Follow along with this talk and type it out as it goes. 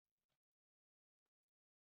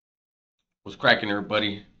What's cracking,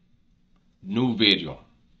 everybody? New video.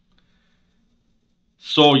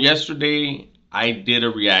 So yesterday I did a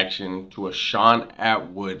reaction to a Sean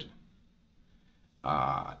Atwood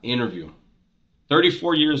interview.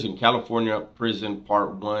 34 years in California prison,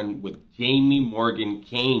 part one, with Jamie Morgan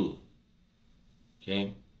King.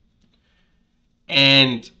 Okay,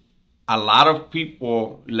 and a lot of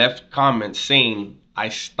people left comments saying I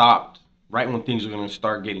stopped right when things were going to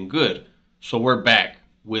start getting good. So we're back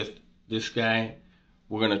with this guy.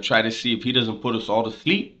 We're going to try to see if he doesn't put us all to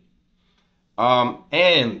sleep.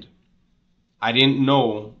 And I didn't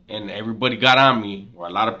know, and everybody got on me, or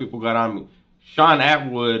a lot of people got on me. Sean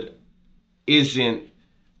Atwood isn't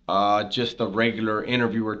just a regular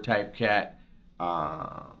interviewer type cat.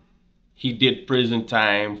 Uh, he did prison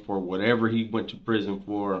time for whatever he went to prison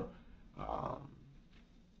for. Um,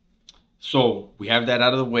 so we have that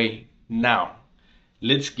out of the way. Now,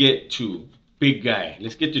 let's get to big guy.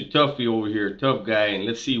 Let's get to Tuffy over here, tough guy, and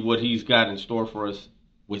let's see what he's got in store for us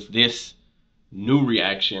with this new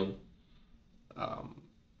reaction. Um,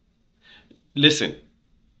 Listen,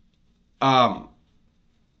 um,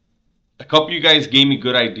 a couple of you guys gave me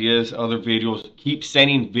good ideas, other videos. Keep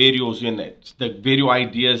sending videos in that the video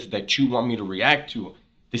ideas that you want me to react to.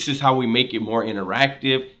 This is how we make it more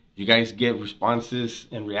interactive. You guys get responses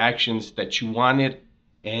and reactions that you wanted,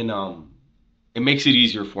 and it makes it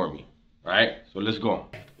easier for me. All right, so let's go.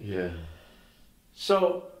 Yeah.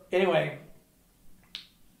 So anyway,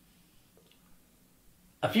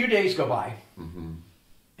 a few days go by,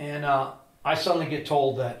 and I suddenly get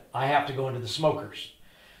told that I have to go into the Smokers.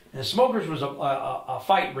 And the Smokers was a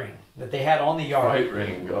fight ring that they had on the yard. Fight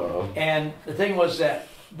ring. And the thing was that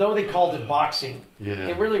though they called it boxing, Yeah.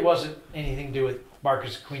 it really wasn't anything to do with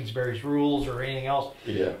Marcus Queensberry's rules or anything else.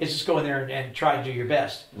 Yeah. It's just go in there and try to do your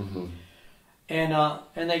best.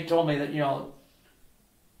 And they told me that,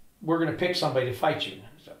 we're going to pick somebody to fight you.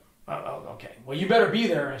 So, okay. Well, you better be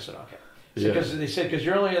there. And I said, okay. Because they said, because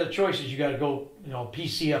your only other choice is you got to go,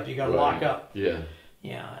 PC up. You got to lock up. Yeah.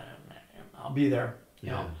 Yeah, I'll be there. You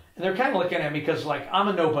Yeah. know. And they're kind of looking at me because, like, I'm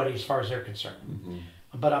a nobody as far as they're concerned.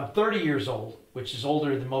 But I'm 30 years old, which is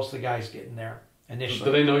older than most of the guys getting there initially.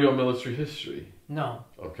 Do they know your military history? No.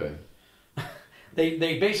 Okay. They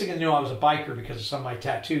basically knew I was a biker because of some of my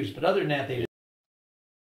tattoos. But other than that, they didn't.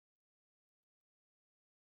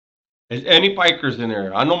 Is any bikers in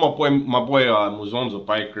there? I know my boy Muzon's a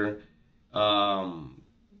biker.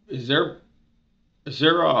 Is there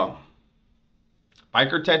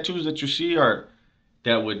biker tattoos that you see or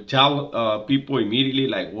that would tell people immediately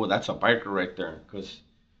like, "Whoa, that's a biker right there"? Because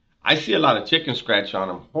I see a lot of chicken scratch on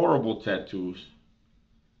them, horrible tattoos.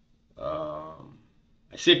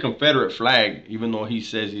 I see a Confederate flag, even though he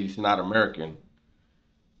says he's not American.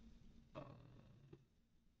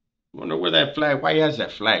 Wonder where that flag? Why he has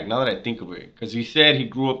that flag? Now that I think of it, because he said he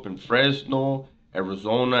grew up in Fresno,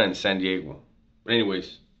 Arizona, and San Diego. But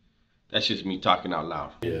anyways, that's just me talking out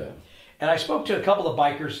loud. Yeah. And I spoke to a couple of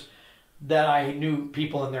bikers that I knew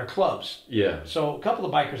people in their clubs. Yeah. So a couple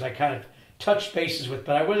of bikers I kind of touched bases with,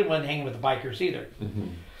 but I really wasn't hanging with the bikers either.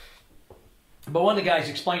 But one of the guys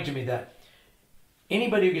explained to me that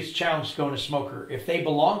anybody who gets challenged to go in a smoker, if they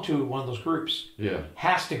belong to one of those groups, Yeah.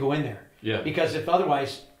 has to go in there. Yeah. Because if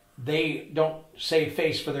otherwise they don't save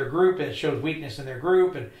face for their group, and it shows weakness in their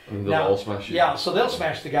group, and they'll all smash you. Yeah, so they'll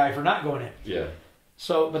smash the guy for not going in. Yeah.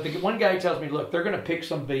 So, but the one guy tells me, look, they're going to pick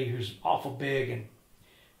somebody who's awful big and,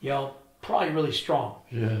 probably really strong.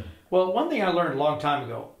 Yeah. Well, one thing I learned a long time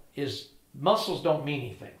ago is muscles don't mean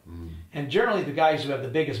anything. And generally the guys who have the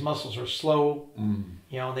biggest muscles are slow, and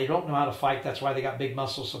they don't know how to fight. That's why they got big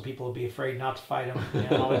muscles, so people will be afraid not to fight them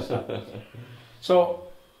and all that stuff. So,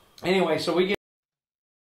 anyway, so we get...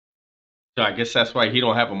 So I guess that's why he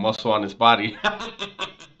don't have a muscle on his body.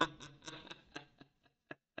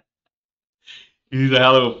 He's a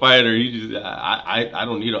hell of a fighter. He just I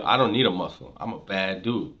don't need a muscle. I'm a bad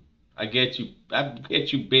dude. I get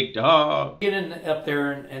you, big dog. get in up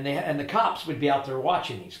there, and the cops would be out there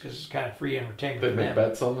watching these because it's kind of free entertainment They for make them.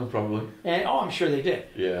 bets on them, probably. And I'm sure they did.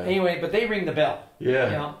 Yeah. Anyway, but they ring the bell.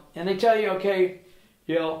 Yeah. And they tell you, okay,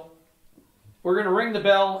 we're going to ring the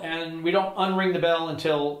bell, and we don't unring the bell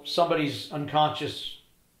until somebody's unconscious.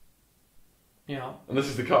 And this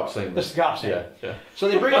is the cops saying This is the cops saying. Yeah. Yeah. So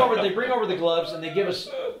they bring over the gloves, and they give us,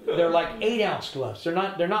 they're like 8-ounce gloves. They're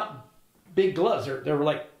not big gloves. They're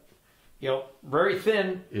like, very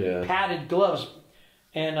thin, Yeah. padded gloves.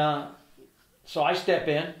 And so I step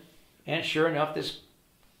in, and sure enough, this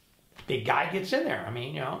big guy gets in there. I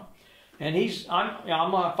mean, and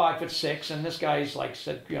I'm 5'6", and this guy's like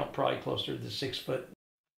said, probably closer to the 6 foot.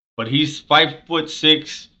 But he's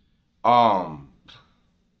 5'6".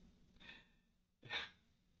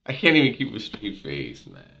 I can't even keep a straight face,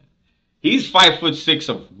 man. He's 5'6"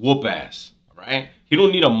 of whoop ass. All right, he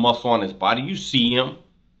don't need a muscle on his body. You see him,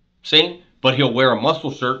 see, but he'll wear a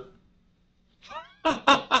muscle shirt.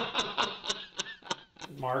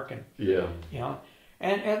 Mark and Yeah. you know,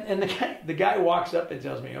 and the guy walks up and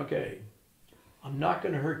tells me, okay, I'm not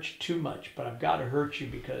going to hurt you too much, but I've got to hurt you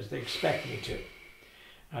because they expect me to.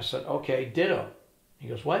 I said, okay, ditto. He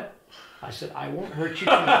goes, what? I said, I won't hurt you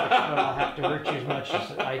too much, but I'll have to hurt you as much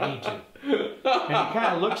as I need to. And he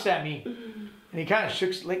kind of looks at me, and he kind of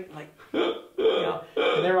shooks like, you know,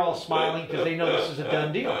 and they're all smiling because they know this is a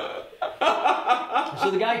done deal. So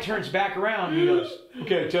the guy turns back around and he goes,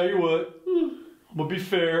 okay, I tell you what, I'm going to be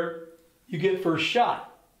fair. You get first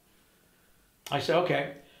shot. I said,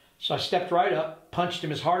 okay. So I stepped right up, punched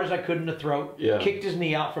him as hard as I could in the throat, kicked his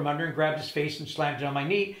knee out from under and grabbed his face and slammed it on my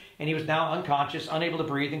knee, and he was now unconscious, unable to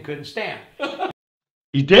breathe, and couldn't stand.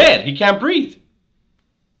 He's dead. He can't breathe.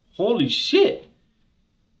 Holy shit.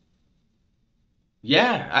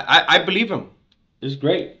 Yeah, I believe him. It's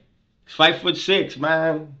great. 5'6",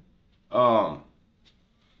 man.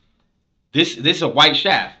 This is a white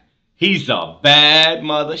Shaft. He's a bad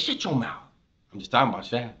mother. Shut your mouth. I'm just talking about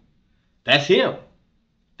Shaft. That's him.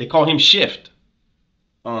 They call him Shift.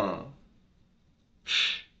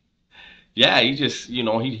 Yeah, he just, you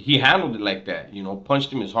know, he handled it like that. You know,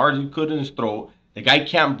 punched him as hard as he could in his throat. The guy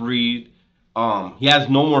can't breathe. He has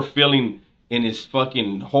no more feeling in his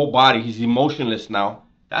fucking whole body. He's emotionless now.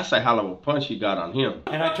 That's a hell of a punch he got on him.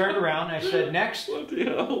 And I turned around and I said, next. What the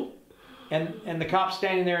hell? And the cop's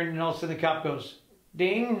standing there, and all of a sudden the cop goes,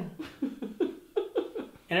 ding. And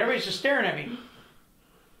everybody's just staring at me.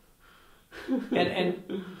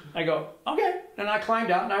 And I go, okay. And I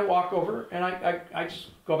climbed out and I walk over and I just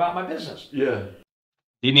go about my business. Yeah.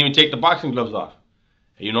 Didn't even take the boxing gloves off.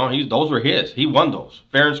 You know, those were his. He won those,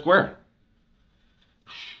 fair and square.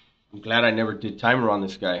 I'm glad I never did timer on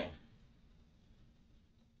this guy.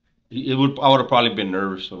 I would have probably been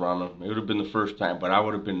nervous around him. It would have been the first time, but I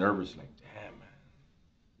would have been nervous. Like, damn, man.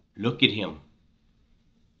 Look at him.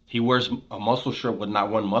 He wears a muscle shirt with not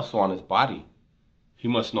one muscle on his body. He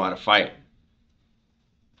must know how to fight.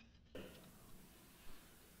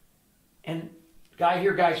 And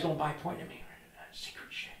guys going by pointing at me. Secret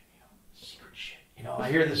shit, you know, secret shit. You know,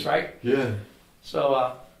 I hear this, right? Yeah.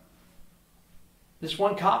 So this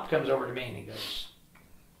one cop comes over to me and he goes,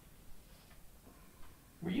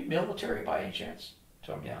 were you military by any chance? I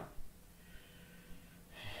told him, yeah.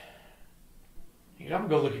 He goes, I'm going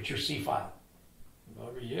to go look at your C-file.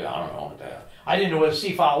 Yeah, I don't know what that. I didn't know what a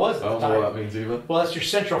C-file was at the time. I don't know what that means either. Well, that's your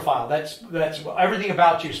central file. That's everything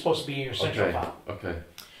about you is supposed to be in your central file. Okay.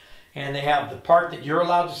 And they have the part that you're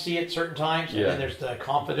allowed to see at certain times, and Yeah. then there's the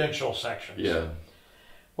confidential sections. Yeah.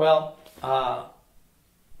 Well,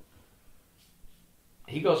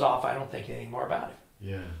 he goes off. I don't think anything more about it.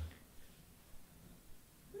 Yeah.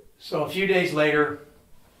 So a few days later,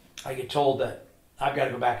 I get told that I've got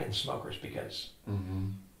to go back in the smokers because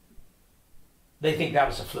they think that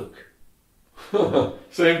was a fluke.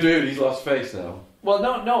 Same dude. He's lost face now. Well,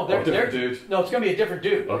 no, Different dude. No, it's going to be a different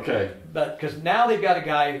dude. Okay. But because now they've got a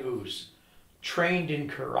guy who's trained in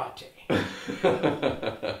karate,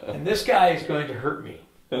 and this guy is going to hurt me.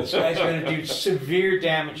 This guy's going to do severe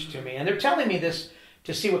damage to me, and they're telling me this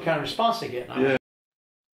to see what kind of response they get. Yeah.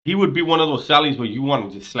 He would be one of those Sallys where you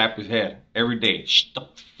want to just slap his head every day.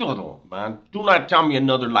 Stop, man. Do not tell me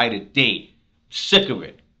another lie today. I'm sick of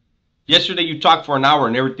it. Yesterday you talked for an hour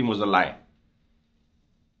and everything was a lie.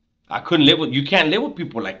 I couldn't live with you. Can't live with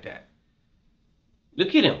people like that.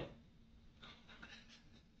 Look at him.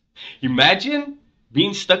 Imagine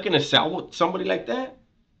being stuck in a cell with somebody like that.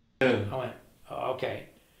 I went, oh, okay.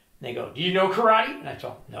 And they go, do you know karate? And I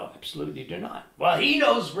told them, no, absolutely do not. Well, he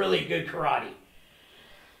knows really good karate.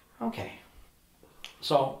 Okay.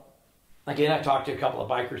 So, again, I talked to a couple of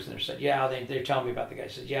bikers and they said, yeah, they're telling me about the guy. I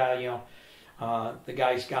said, yeah, you know, the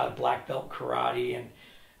guy's got a black belt karate and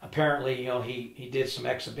apparently, you know, he did some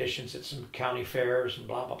exhibitions at some county fairs and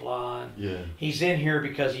blah, blah, blah. And Yeah. he's in here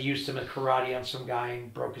because he used some karate on some guy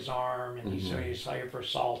and broke his arm and he's here for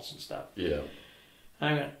assaults and stuff. Yeah. And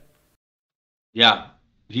I went, Yeah,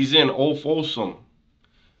 he's in Old Folsom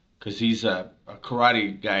because he's a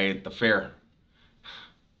karate guy at the fair.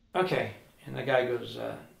 okay. And the guy goes,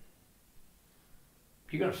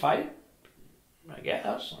 you going to fight? I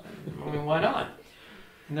guess. I mean, why not?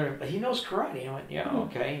 And he knows karate. I went, yeah,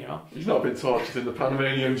 okay, you know. He's not been tortured in the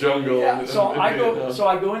Panamanian jungle. Yeah, so in I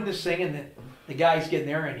Vietnam. go in this thing, and the guy's getting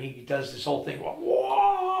there, and he does this whole thing. Whoa!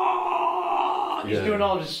 He's doing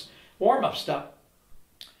all this warm-up stuff.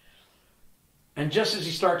 And just as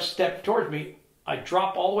he starts to step towards me, I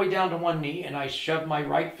drop all the way down to one knee and I shove my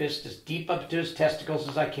right fist as deep up into his testicles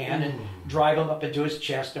as I can and drive him up into his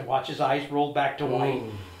chest and watch his eyes roll back to white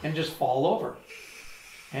and just fall over.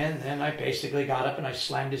 And then I basically got up and I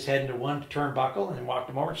slammed his head into one turnbuckle and then walked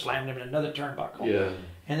him over and slammed him in another turnbuckle. Yeah.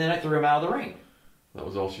 And then I threw him out of the ring. That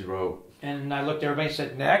was all she wrote. And I looked at everybody and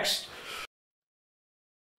said, next.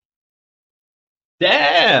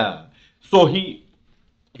 Damn. So he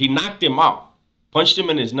knocked him out, punched him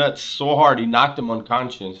in his nuts so hard he knocked him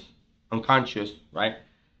unconscious, right?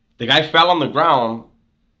 The guy fell on the ground,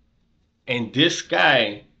 and this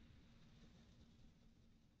guy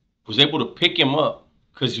was able to pick him up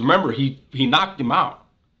because remember he knocked him out.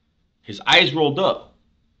 His eyes rolled up,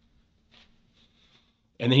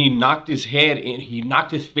 and then he knocked his head and he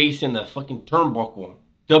knocked his face in the fucking turnbuckle,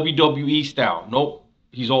 WWE style. Nope,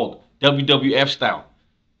 he's old. WWF style.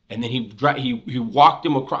 And then he walked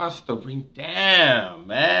him across the ring. Damn,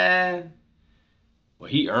 man. Well,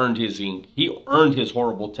 he earned his ink. He earned his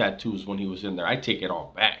horrible tattoos when he was in there. I take it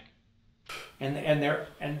all back. And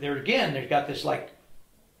they're again, they've got this like,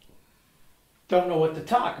 don't know what to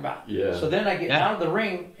talk about. Yeah. So then I get out of the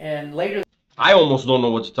ring, and later I almost don't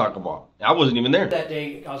know what to talk about. I wasn't even there. that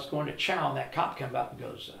day I was going to chow, and that cop came up and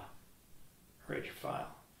goes, read your file.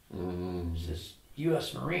 It says,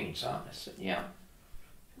 U.S. Marines, huh? I said, yeah.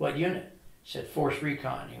 What unit? He said, Force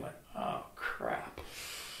Recon. He went, oh, crap.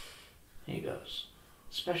 And he goes,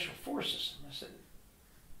 Special Forces. And I said,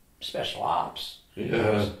 Special Ops.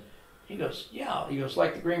 Yeah. He goes, yeah. He goes,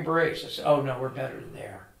 like the Green Berets. I said, oh, no, we're better than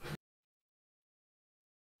there.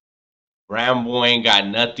 Rambo ain't got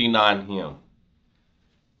nothing on him.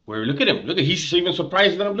 Where look at him. Look at he's even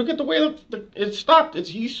surprised that look at the way it stopped.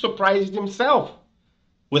 He's surprised himself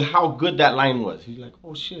with how good that line was. He's like,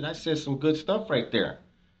 oh shit, I said some good stuff right there.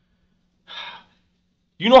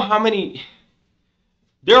 You know how many?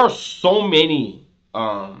 There are so many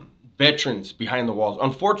veterans behind the walls.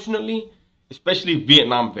 Unfortunately, especially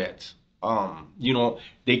Vietnam vets. You know,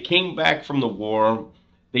 they came back from the war.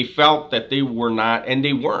 They felt that they were not, and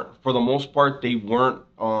they weren't. For the most part, they weren't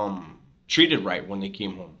treated right when they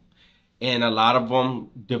came home. And a lot of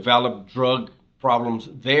them developed drug problems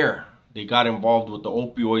there. They got involved with the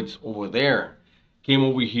opioids over there. Came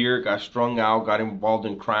over here, got strung out, got involved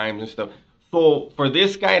in crimes and stuff. So for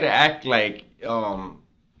this guy to act like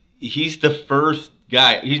he's the first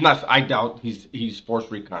guy, he's not. I doubt he's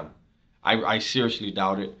Force Recon. I seriously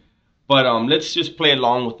doubt it. But let's just play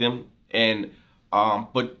along with him. And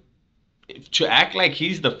but to act like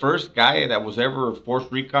he's the first guy that was ever Force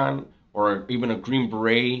Recon or even a Green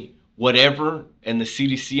Beret, whatever, and the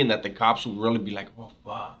CDC, and that the cops would really be like, oh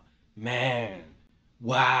fuck, man,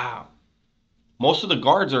 wow. Most of the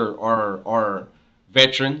guards are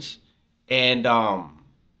veterans, and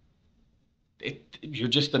you're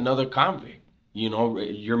just another convict. You know,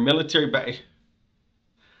 your military back.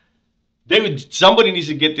 Somebody needs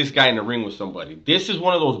to get this guy in the ring with somebody. This is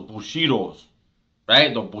one of those Bushidos,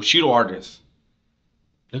 right? The Bushido artists.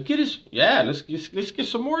 Look at this. Yeah, let's get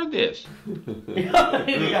some more of this.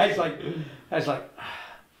 The guy's like,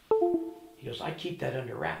 he goes, I keep that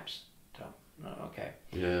under wraps. So, oh, okay.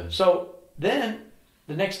 Yeah. So then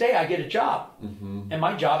the next day I get a job, and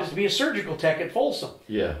my job is to be a surgical tech at Folsom.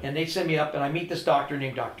 Yeah. And they send me up, and I meet this doctor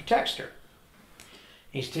named Dr. Texter.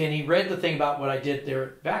 He read the thing about what I did there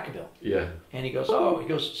at Vacaville. Yeah. And he goes,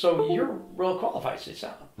 so you're real qualified. I said,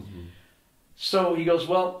 so. So he goes,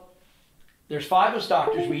 well, there's 5 of us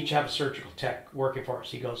doctors. We each have a surgical tech working for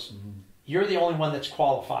us. He goes, you're the only one that's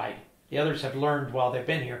qualified. The others have learned while they've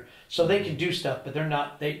been here. So they can do stuff, but they're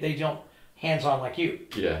not, they don't hands-on like you.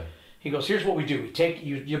 Yeah. He goes, here's what we do.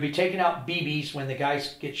 You'll be taking out BBs when the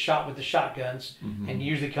guys get shot with the shotguns, and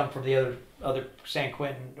usually come from the other San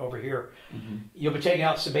Quentin over here. You'll be taking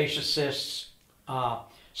out sebaceous cysts.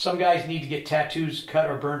 Some guys need to get tattoos cut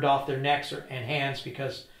or burned off their necks and hands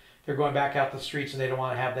because they're going back out the streets and they don't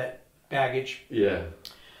want to have that baggage. Yeah.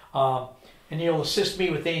 And you'll assist me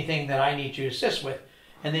with anything that I need you to assist with.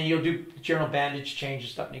 And then you'll do general bandage change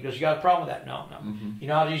and stuff. And he goes, you got a problem with that? No. You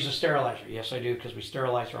know how to use a sterilizer? Yes, I do, because we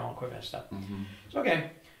sterilize our own equipment and stuff. It's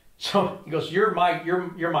okay. So he goes, you're my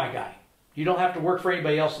guy. You don't have to work for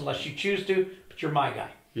anybody else unless you choose to, but you're my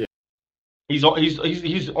guy. Yeah. He's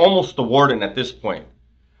almost the warden at this point.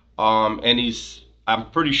 And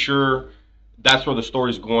I'm pretty sure that's where the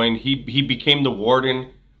story's going. He became the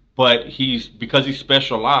warden, but because he's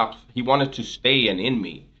special ops, he wanted to stay an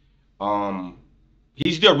inmate.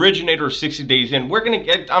 He's the originator of 60 Days In.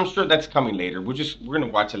 I'm sure that's coming later. We're gonna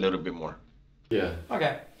watch a little bit more. Yeah.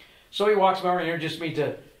 Okay. So he walks me over and introduces me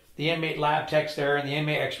to the inmate lab techs there and the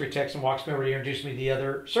inmate x-ray techs, and walks me over to introduce me to the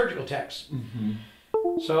other surgical techs.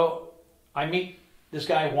 So I meet this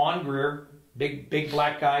guy, Juan Greer, big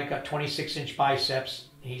black guy, got 26-inch biceps.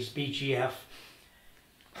 He's BGF.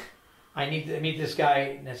 I need to meet this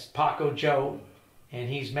guy, that's Paco Joe, and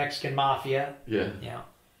he's Mexican Mafia. Yeah. Yeah.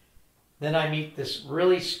 Then I meet this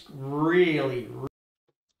really.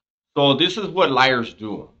 So this is what liars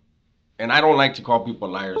do. And I don't like to call people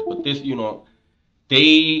liars, but this,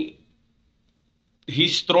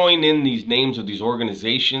 he's throwing in these names of these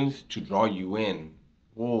organizations to draw you in.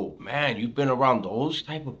 Whoa, man, you've been around those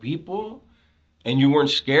type of people? And you weren't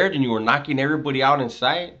scared and you were knocking everybody out in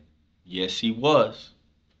sight? Yes, he was.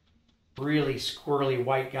 Really squirrely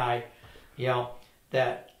white guy,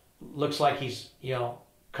 that looks like he's,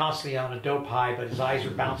 constantly on a dope high, but his eyes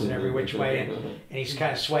are bouncing every which way, and he's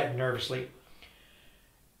kind of sweating nervously.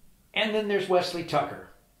 And then there's Wesley Tucker,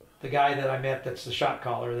 the guy that I met that's the shot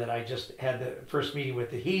caller that I just had the first meeting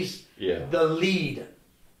with. He's the lead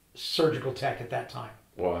surgical tech at that time.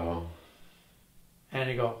 Wow. And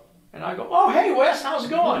I go, oh, hey, Wes, how's it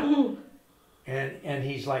going? and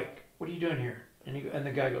he's like, what are you doing here? And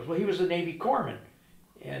the guy goes, well, he was a Navy corpsman.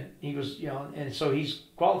 And he goes, and so he's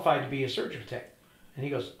qualified to be a surgical tech. And he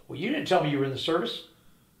goes, well, you didn't tell me you were in the service.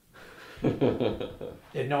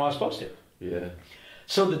 Didn't know I was supposed to. Yeah.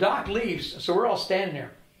 So the doc leaves, so we're all standing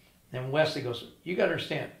there. And Wesley goes, you got to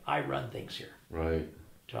understand, I run things here. Right.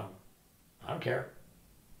 Tom, I don't care.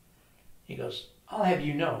 He goes, I'll have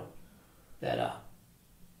you know that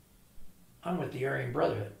I'm with the Aryan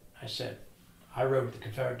Brotherhood. I said, I rode with the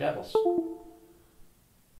Confederate Devils.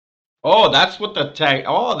 Oh, that's what the tag.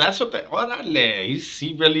 Oh, that's what the. Oh,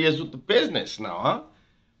 he really is with the business now, huh?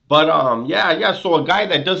 But yeah. So a guy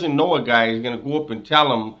that doesn't know a guy is gonna go up and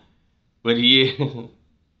tell him, but he,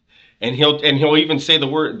 and he'll even say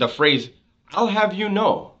the phrase, "I'll have you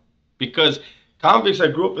know," because convicts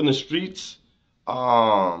that grew up in the streets,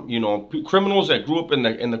 criminals that grew up in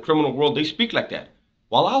the criminal world, they speak like that.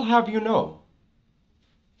 Well, I'll have you know.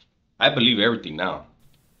 I believe everything now.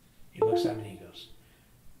 He looks at me and he goes,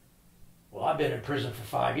 well, I've been in prison for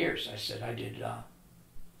 5 years. I said, I did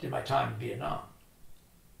my time in Vietnam.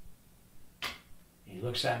 He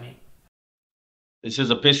looks at me. This is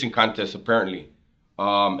a pissing contest, apparently.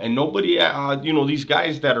 And nobody, these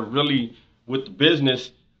guys that are really with the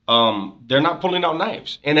business, they're not pulling out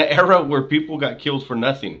knives. In an era where people got killed for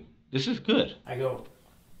nothing. This is good. I go,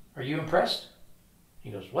 are you impressed? He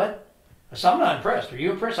goes, what? I said, I'm not impressed. Are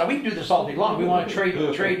you impressed? We can do this all day long. We want to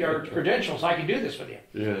trade our credentials. I can do this with you.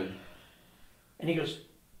 Yeah. And he goes,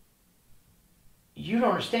 you don't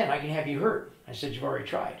understand. I can have you hurt. I said, you've already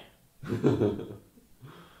tried. And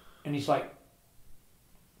he's like,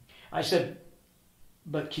 I said,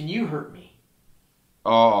 but can you hurt me?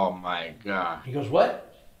 Oh, my God. He goes,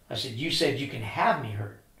 what? I said, you said you can have me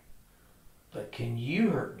hurt, but can you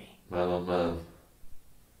hurt me? Man, oh, man.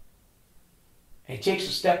 And he takes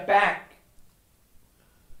a step back.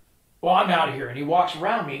 Well, I'm out of here. And he walks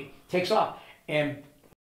around me, takes off. And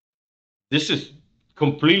this is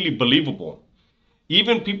completely believable.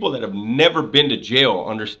 Even people that have never been to jail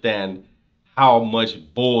understand how much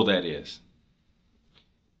bull that is.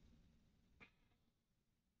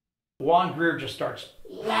 Juan Greer just starts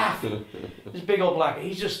laughing. This big old black guy.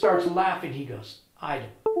 He just starts laughing. He goes, I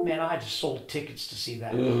just sold tickets to see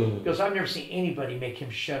that. He goes, I've never seen anybody make him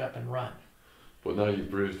shut up and run. But now you've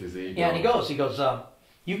bruised his ego. Yeah, and he goes,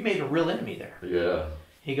 you've made a real enemy there. Yeah.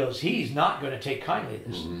 He goes, he's not going to take kindly to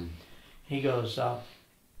this. Mm-hmm. He goes,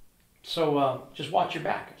 so just watch your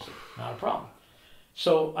back. I said, not a problem.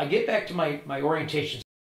 So I get back to my orientation.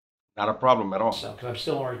 Not a problem at all. Because I'm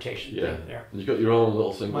still in orientation. Yeah. There. You've got your own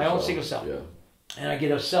little single cell. My own single cell. Yeah. And I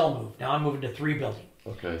get a cell move. Now I'm moving to 3 building.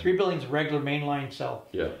 Okay. 3 buildings, regular mainline cell.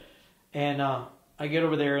 Yeah. And I get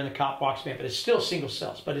over there and the cop walks me up, but it's still single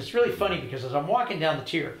cells. But it's really funny because as I'm walking down the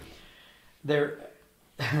tier,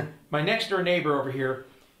 my next door neighbor over here,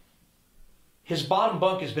 his bottom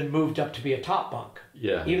bunk has been moved up to be a top bunk.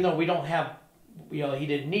 Yeah. Even though we don't have, he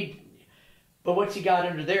didn't need. But what's he got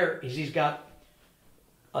under there is he's got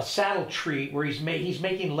a saddle tree where he's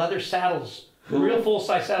making leather saddles, real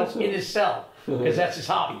full-size saddles in his cell because that's his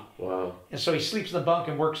hobby. Wow. And so he sleeps in the bunk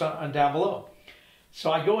and works on down below.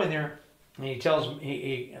 So I go in there and he tells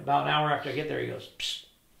me, about an hour after I get there, he goes, psst,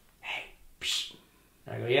 hey, psst.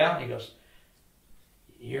 And I go, yeah? And he goes,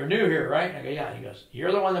 you're new here, right? And I go, yeah. And he goes,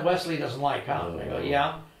 you're the one that Wesley doesn't like, huh? And I go,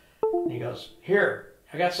 yeah. And he goes, here,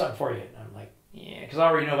 I got something for you. And I'm like, yeah, because I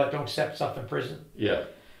already know about don't accept stuff in prison. Yeah.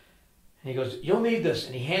 And he goes, you'll need this.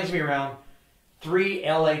 And he hands me around 3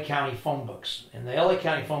 LA County phone books. And the LA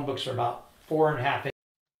County phone books are about 4.5 inches.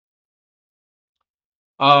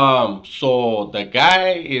 So the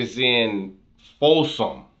guy is in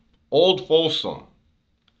Folsom, Old Folsom,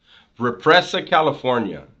 Represa,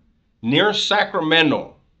 California, near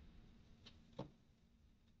Sacramento.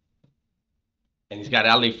 And he's got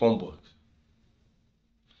LA phone books.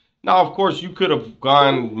 Now, of course, you could have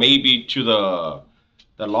gone maybe to the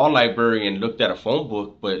law library and looked at a phone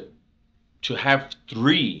book, but to have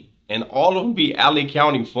 3 and all of them be LA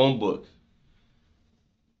County phone books,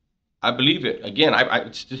 I believe it. Again,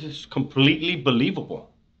 this is completely believable.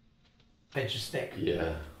 Pinch of stick.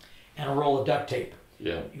 Yeah. And a roll of duct tape.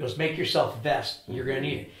 Yeah. He goes, make yourself a vest. You're going to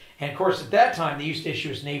need it. And of course, at that time, they used to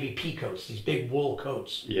issue us Navy pea coats, these big wool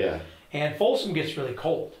coats. Yeah. And Folsom gets really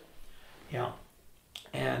cold, you know.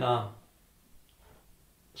 And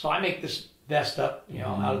so I make this vest up, you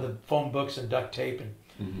know, out of the phone books and duct tape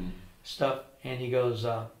and stuff. And he goes,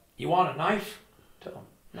 you want a knife? Tell him,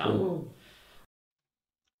 no. Ooh.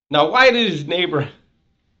 Now, why did his neighbor...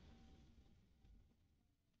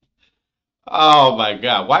 Oh my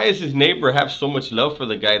God, why does his neighbor have so much love for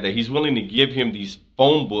the guy that he's willing to give him these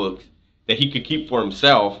phone books that he could keep for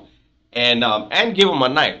himself and give him a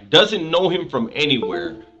knife? Doesn't know him from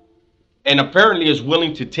anywhere. And apparently is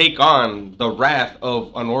willing to take on the wrath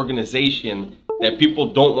of an organization that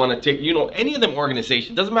people don't want to take. You know, any of them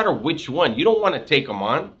organizations, doesn't matter which one, you don't want to take them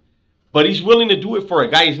on. But he's willing to do it for a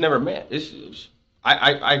guy he's never met.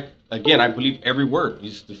 Again, I believe every word.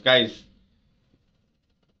 This guy's,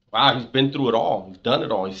 wow, he's been through it all. He's done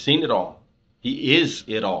it all. He's seen it all. He is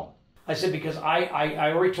it all. I said, because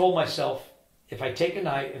I already told myself, if I take a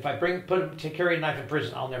knife, if I carry a knife in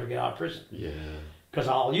prison, I'll never get out of prison. Yeah. Because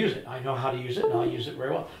I'll use it. I know how to use it, and I'll use it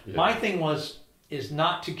very well. Yeah. My thing is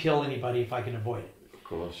not to kill anybody if I can avoid it. Of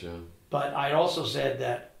course, yeah. But I also said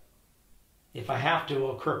that if I have to,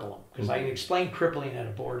 I'll cripple them. Because I can explain crippling at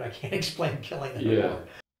a board. I can't explain killing at a board.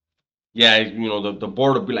 Yeah, you know, the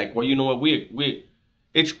board will be like, well, you know what,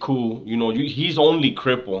 it's cool. You know, he's only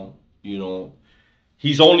crippled. You know,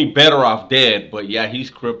 he's only better off dead. But yeah, he's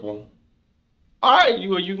crippled. All right,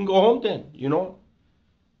 you can go home then, you know.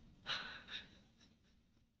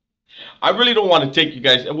 I really don't want to take you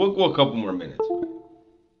guys, and we'll go a couple more minutes.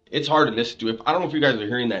 It's hard to listen to. I don't know if you guys are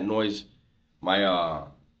hearing that noise. My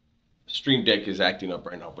Stream Deck is acting up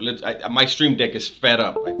right now, but my Stream Deck is fed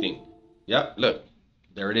up, I think. Yep, look,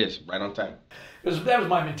 there it is, right on time. That was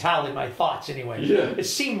my mentality, my thoughts anyway. Yeah. It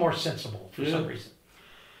seemed more sensible for some reason.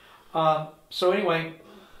 So anyway.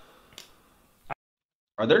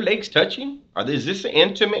 Are their legs touching? Is this an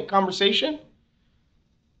intimate conversation?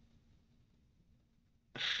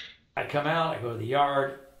 I come out, I go to the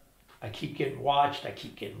yard, I keep getting watched,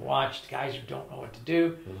 guys who don't know what to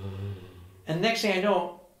do. And the next thing I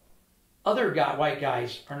know, other white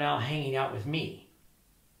guys are now hanging out with me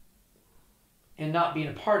and not being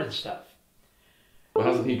a part of the stuff. Well,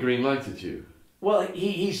 hasn't he green lighted you? Well,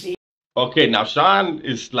 he's... Okay, now Sean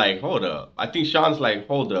is like, hold up. I think Sean's like,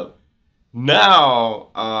 hold up. Now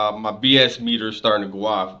my BS meter is starting to go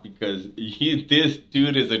off because this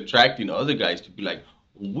dude is attracting other guys to be like,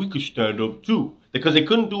 we could stand up too, because they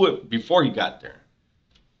couldn't do it before he got there.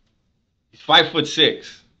 He's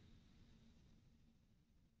 5'6"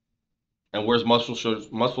 and wears muscle shirts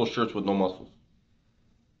with no muscles.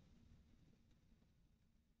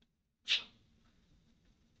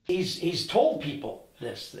 He's told people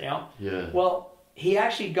this, you know. Yeah. Well, he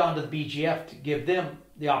actually had gone to the BGF to give them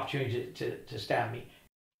the opportunity to stab me.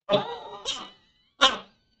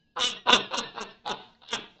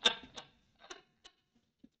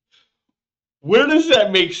 Where does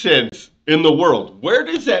that make sense in the world? Where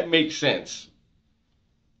does that make sense?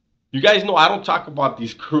 You guys know I don't talk about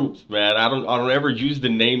these groups, man. I don't ever use the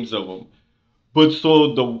names of them. But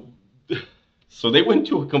so they went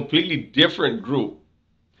to a completely different group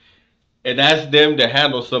and asked them to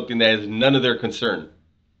handle something that is none of their concern.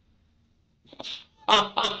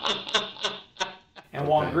 And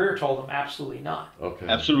Juan Greer told them absolutely not. Okay.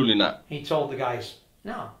 Absolutely not. He told the guys,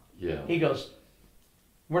 no. Yeah. He goes,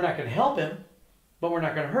 we're not going to help him, but we're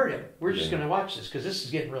not going to hurt him. We're just going to watch this because this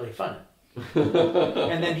is getting really fun.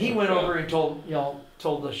 And then he went over and told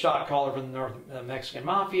the shot caller from the North Mexican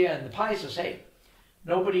Mafia and the Paisas, hey,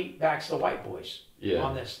 nobody backs the white boys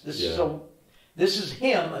on this. This is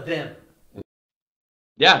him, them.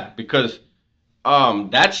 Yeah, because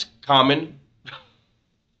that's common.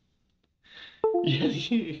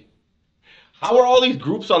 How are all these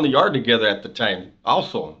groups on the yard together at the time?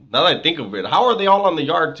 Also, now that I think of it, how are they all on the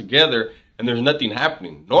yard together and there's nothing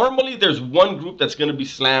happening? Normally, there's one group that's going to be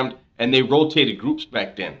slammed, and they rotated groups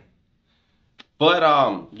back then. But,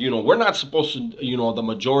 we're not supposed to, the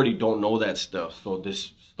majority don't know that stuff. So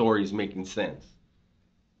this story is making sense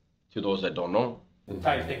to those that don't know.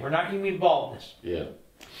 Type thing. We're not even involved in this. Yeah.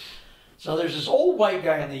 So there's this old white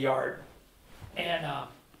guy in the yard, and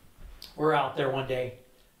we're out there one day,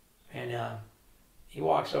 and he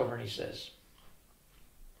walks over and he says,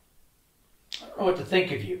 I don't know what to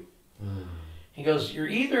think of you. He goes, you're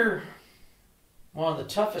either one of the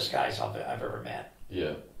toughest guys I've ever met.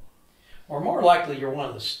 Yeah. Or more likely, you're one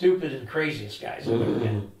of the stupid and craziest guys I've ever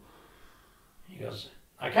met. He goes,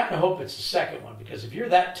 I kind of hope it's the second one, because if you're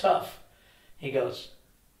that tough, he goes,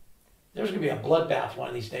 there's going to be a bloodbath one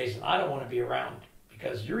of these days, and I don't want to be around,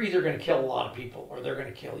 because you're either going to kill a lot of people or they're going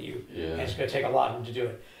to kill you. Yeah. And it's going to take a lot of them to do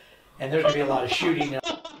it. And there's going to be a lot of shooting.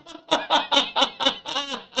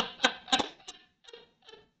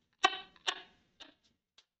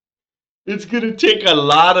 It's going to take a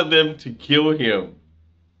lot of them to kill him.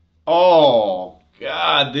 Oh,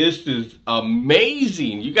 God, this is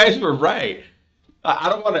amazing. You guys were right. I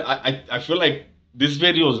don't want to, I feel like this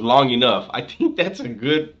video is long enough. I think that's a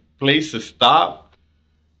good place to stop.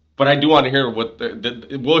 But I do want to hear what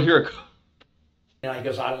we'll hear. He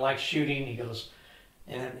goes, I don't like shooting. He goes,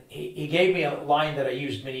 and he gave me a line that I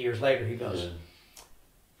used many years later. He goes,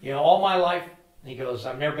 you know, all my life, he goes,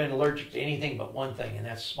 I've never been allergic to anything but one thing, and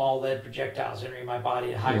that's small lead projectiles entering my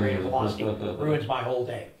body at high rate of velocity. Ruins my whole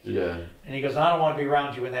day. Yeah. And he goes, I don't want to be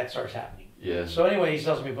around you when that starts happening. Yeah. So anyway, he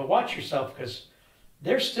tells me, but watch yourself, because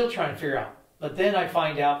they're still trying to figure out. But then I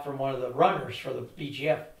find out from one of the runners for the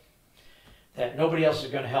BGF that nobody else is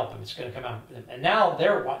going to help him. It's going to come out. And now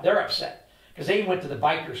they're upset, because they went to the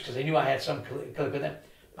bikers because they knew I had some click with them.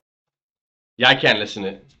 Yeah, I can't listen to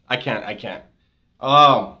it. I can't.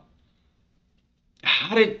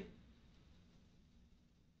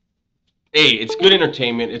 Hey, it's good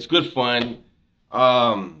entertainment. It's good fun.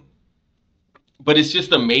 But it's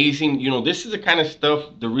just amazing. You know, this is the kind of stuff,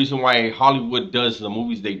 the reason why Hollywood does the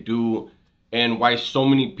movies they do, and why so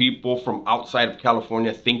many people from outside of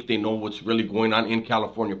California think they know what's really going on in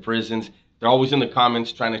California prisons. They're always in the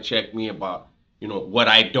comments trying to check me about, you know, what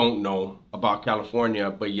I don't know about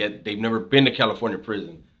California, but yet they've never been to California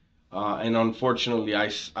prison. And unfortunately,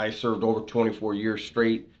 I served over 24 years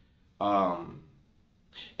straight.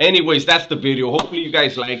 Anyways, that's the video. Hopefully you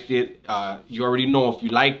guys liked it. You already know, if you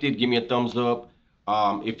liked it, give me a thumbs up.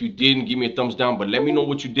 If you didn't, give me a thumbs down, but let me know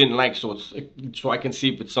what you didn't like, so I can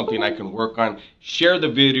see if it's something I can work on. Share the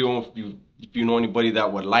video if you know anybody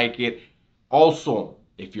that would like it. Also,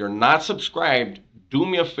 if you're not subscribed, do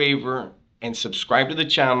me a favor and subscribe to the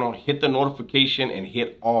channel, hit the notification, and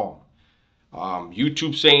hit all.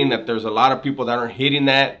 YouTube saying that there's a lot of people that aren't hitting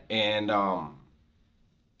that, and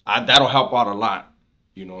that'll help out a lot.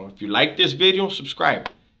 You know, if you like this video, subscribe.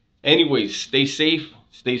 Anyways, stay safe,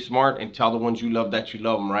 stay smart, and tell the ones you love that you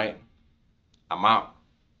love them, right? I'm out.